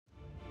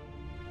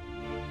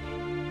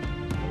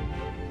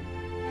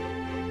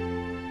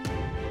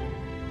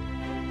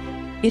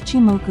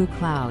Ichimoku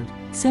Cloud,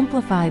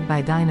 simplified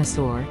by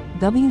Dinosaur,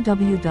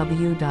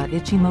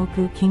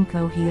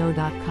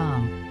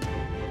 www.ichimoku-kinko-hyo.com.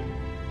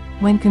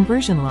 When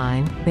conversion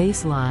line,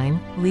 baseline,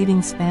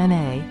 leading span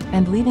A,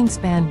 and leading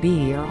span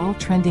B are all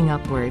trending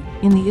upward,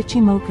 in the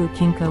Ichimoku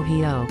Kinko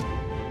HYo,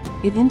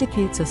 it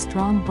indicates a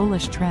strong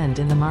bullish trend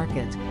in the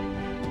market.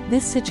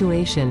 This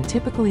situation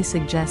typically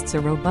suggests a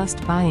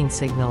robust buying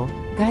signal,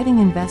 guiding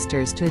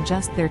investors to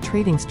adjust their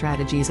trading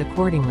strategies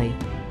accordingly.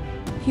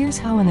 Here's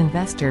how an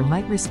investor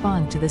might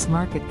respond to this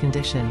market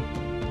condition.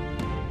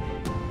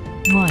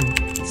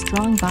 1.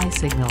 Strong buy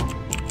signal.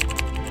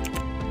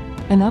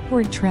 An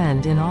upward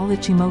trend in all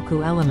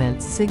Ichimoku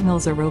elements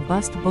signals a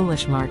robust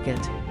bullish market.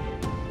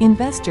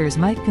 Investors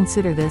might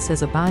consider this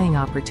as a buying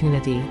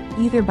opportunity,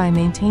 either by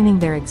maintaining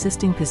their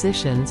existing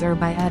positions or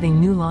by adding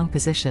new long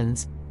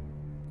positions.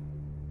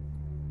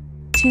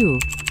 2.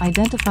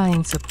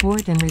 Identifying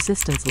support and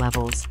resistance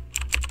levels.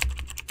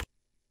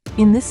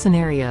 In this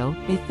scenario,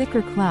 a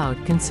thicker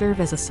cloud can serve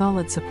as a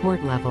solid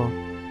support level.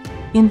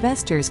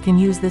 Investors can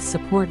use this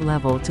support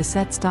level to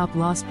set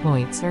stop-loss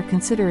points or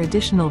consider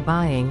additional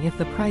buying if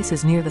the price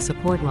is near the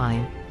support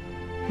line.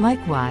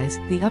 Likewise,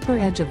 the upper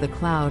edge of the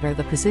cloud or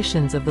the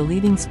positions of the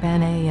leading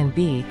span A and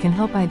B can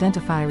help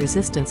identify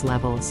resistance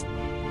levels,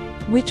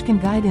 which can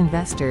guide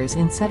investors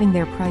in setting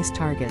their price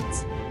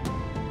targets.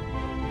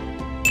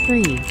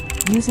 3.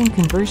 Using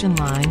conversion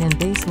line and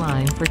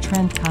baseline for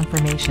trend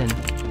confirmation.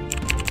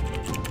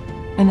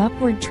 An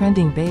upward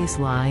trending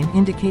baseline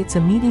indicates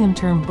a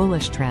medium-term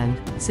bullish trend,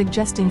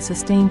 suggesting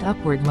sustained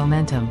upward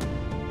momentum.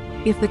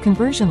 If the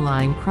conversion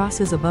line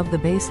crosses above the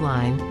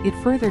baseline, it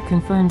further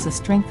confirms a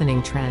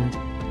strengthening trend,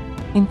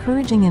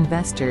 encouraging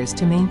investors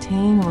to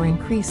maintain or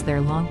increase their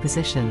long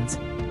positions.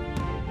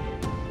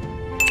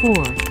 4.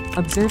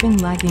 Observing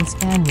lagging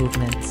span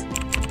movements.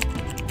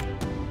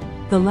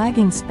 The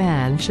lagging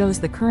span shows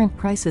the current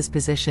price's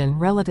position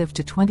relative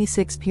to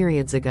 26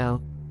 periods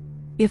ago.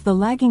 If the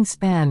lagging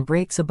span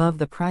breaks above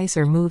the price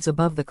or moves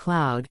above the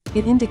cloud,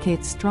 it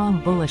indicates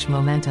strong bullish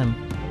momentum.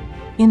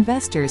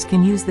 Investors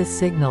can use this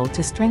signal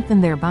to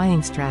strengthen their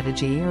buying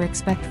strategy or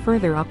expect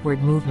further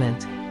upward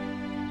movement.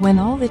 When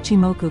all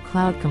Ichimoku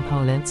cloud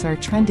components are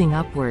trending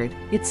upward,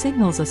 it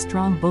signals a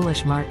strong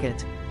bullish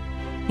market.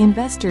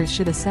 Investors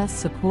should assess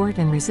support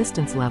and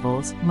resistance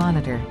levels,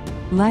 monitor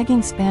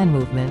lagging span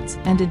movements,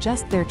 and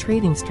adjust their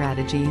trading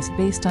strategies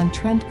based on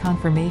trend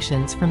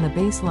confirmations from the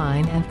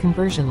baseline and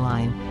conversion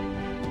line.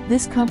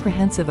 This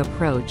comprehensive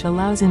approach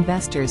allows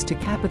investors to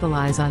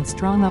capitalize on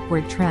strong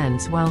upward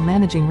trends while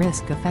managing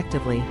risk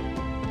effectively.